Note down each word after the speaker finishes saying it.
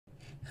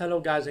Hello,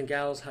 guys and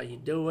gals. How you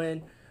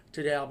doing?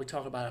 Today, I'll be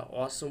talking about an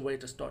awesome way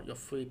to start your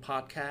free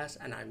podcast,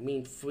 and I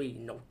mean free.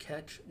 No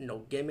catch, no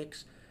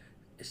gimmicks.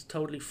 It's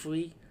totally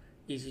free,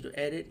 easy to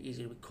edit,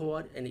 easy to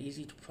record, and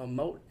easy to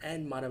promote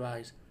and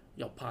monetize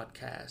your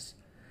podcast.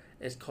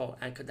 It's called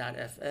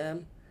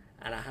Anchor.fm,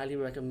 and I highly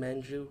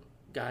recommend you,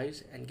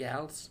 guys and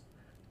gals,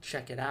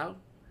 check it out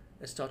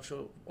and start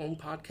your own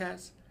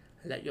podcast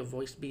and let your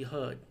voice be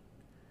heard.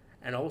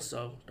 And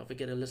also, don't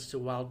forget to listen to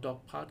Wild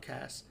Dog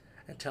Podcast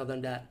and tell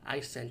them that I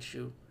sent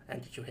you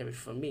and that you hear it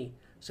from me.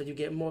 So you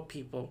get more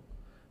people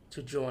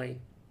to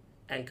join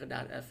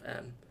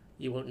Anchor.fm.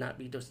 You will not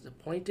be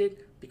disappointed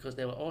because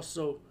they will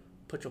also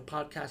put your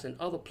podcast in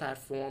other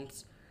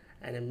platforms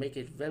and then make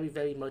it very,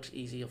 very much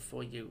easier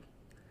for you.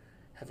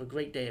 Have a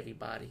great day,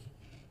 everybody.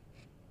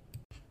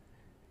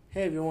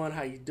 Hey everyone,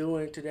 how you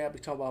doing? Today I'll be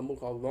talking about a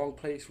movie called Wrong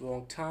Place,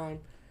 Wrong Time.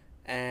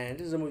 And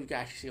this is a movie you can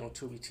actually see on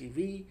Tubi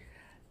TV.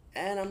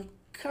 And I'm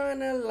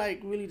kind of like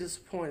really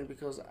disappointed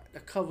because the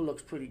cover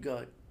looks pretty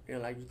good. You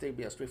know, like you think it'd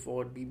be a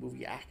straightforward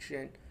B-movie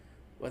action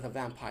with a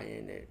vampire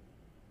in it.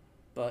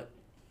 But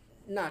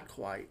not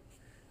quite.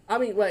 I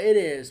mean, well, it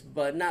is,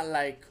 but not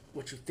like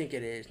what you think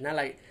it is.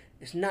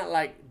 It's not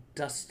like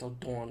Dusk Till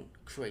Dawn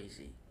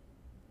crazy.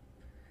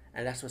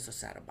 And that's what's so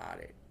sad about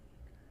it.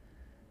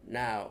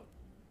 Now,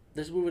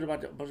 this movie is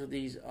about a bunch of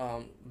these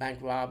bank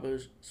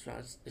robbers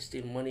trying to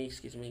steal money,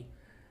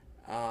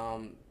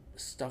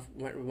 stuff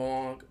went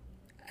wrong,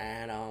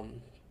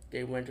 and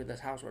they went to this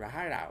house with a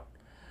hideout.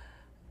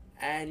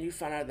 And you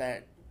find out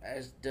that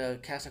as the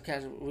cast of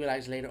characters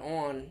realize later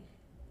on,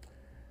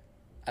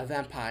 a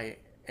vampire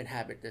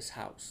inhabit this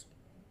house.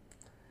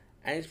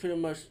 And it's pretty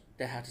much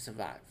they have to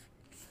survive.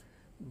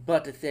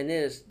 But the thing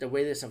is, the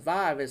way they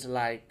survive is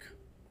like,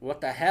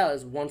 what the hell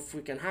is one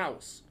freaking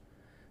house?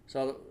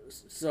 So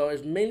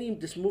it's mainly,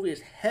 this movie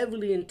is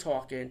heavily in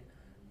talking,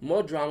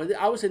 more drama.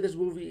 I would say this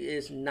movie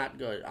is not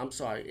good. I'm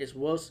sorry. It's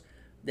worse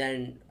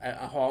than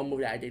a horror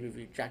movie that I did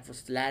with Jack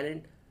vs.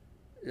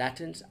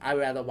 Latins. I'd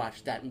rather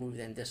watch that movie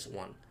than this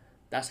one.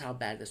 That's how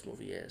bad this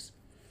movie is.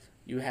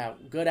 You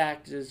have good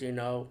actors, you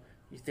know.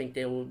 You think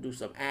they will do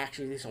some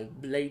action, some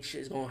blade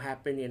shit is going to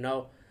happen, you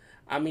know.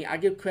 I mean, I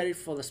give credit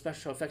for the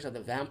special effects of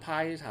the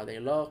vampires, how they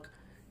look.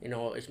 You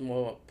know, it's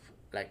more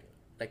like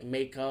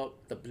makeup,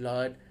 the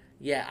blood.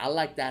 Yeah, I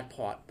like that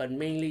part. But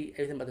mainly,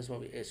 everything about this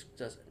movie is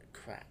just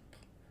crap.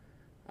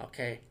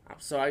 Okay? I'm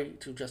sorry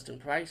to Justin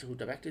Price, who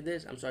directed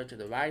this. I'm sorry to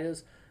the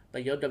writers.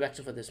 But your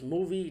direction for this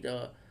movie,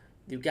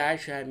 you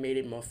guys should have made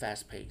it more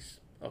fast-paced.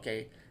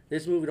 Okay?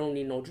 This movie don't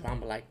need no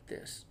drama like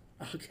this.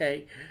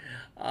 Okay?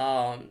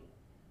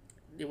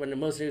 When the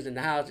Muslims in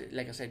the house,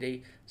 like I said,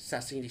 they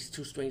start seeing these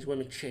two strange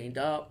women chained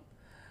up.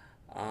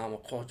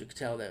 Of course, you can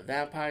tell they're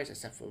vampires,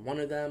 except for one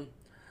of them.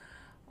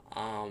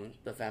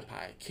 The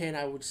vampire Ken,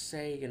 I would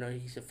say, you know,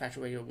 he's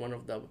infatuated with one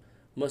of the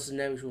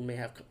mercenaries who may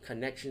have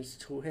connections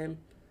to him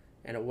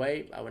in a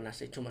way. I would not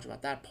say too much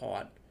about that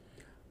part.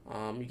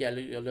 You get a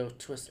little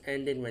twist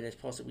ending when it's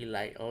supposed to be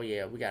like, oh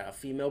yeah, we got a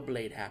female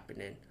blade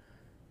happening,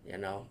 you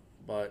know.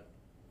 But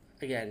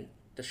again,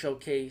 the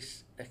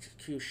showcase,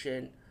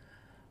 execution,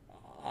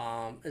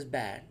 is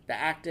bad. The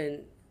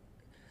acting,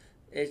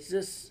 it's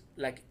just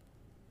like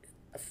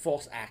a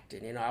false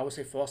acting, you know. I would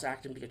say false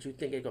acting because you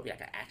think it's gonna be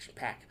like an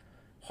action-packed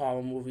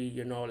horror movie,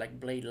 you know, like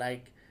Blade,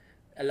 like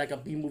a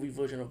B-movie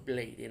version of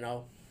Blade, you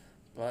know.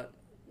 But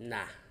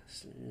nah,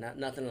 it's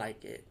nothing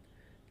like it.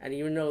 And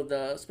even though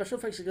the special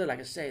effects are good, like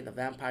I say, the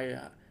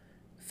vampire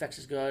effects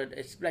is good.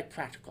 It's like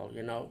practical,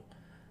 you know.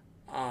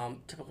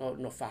 Typical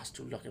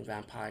Nosferatu looking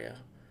vampire.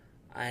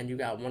 And you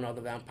got one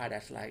other vampire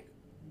that's like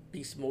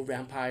beast mode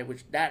vampire,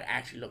 which that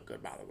actually looked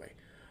good, by the way.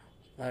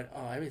 But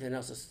everything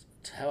else is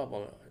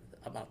terrible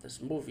about this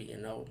movie, you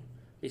know.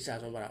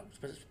 Besides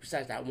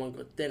that one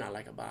good thing I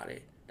like about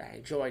it that I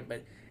enjoyed,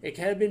 but it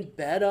could have been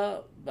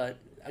better. But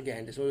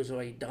again, this movie's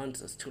already done,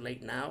 so it's too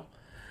late now.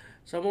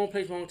 So Wrong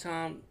Place, Wrong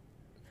Time.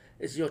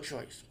 It's your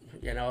choice,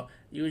 you know.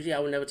 Usually I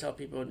would never tell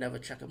people never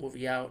check a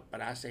movie out,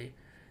 but I say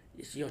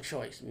it's your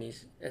choice. It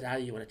means it's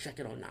either you want to check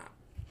it or not.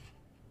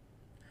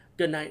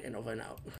 Good night and over and out.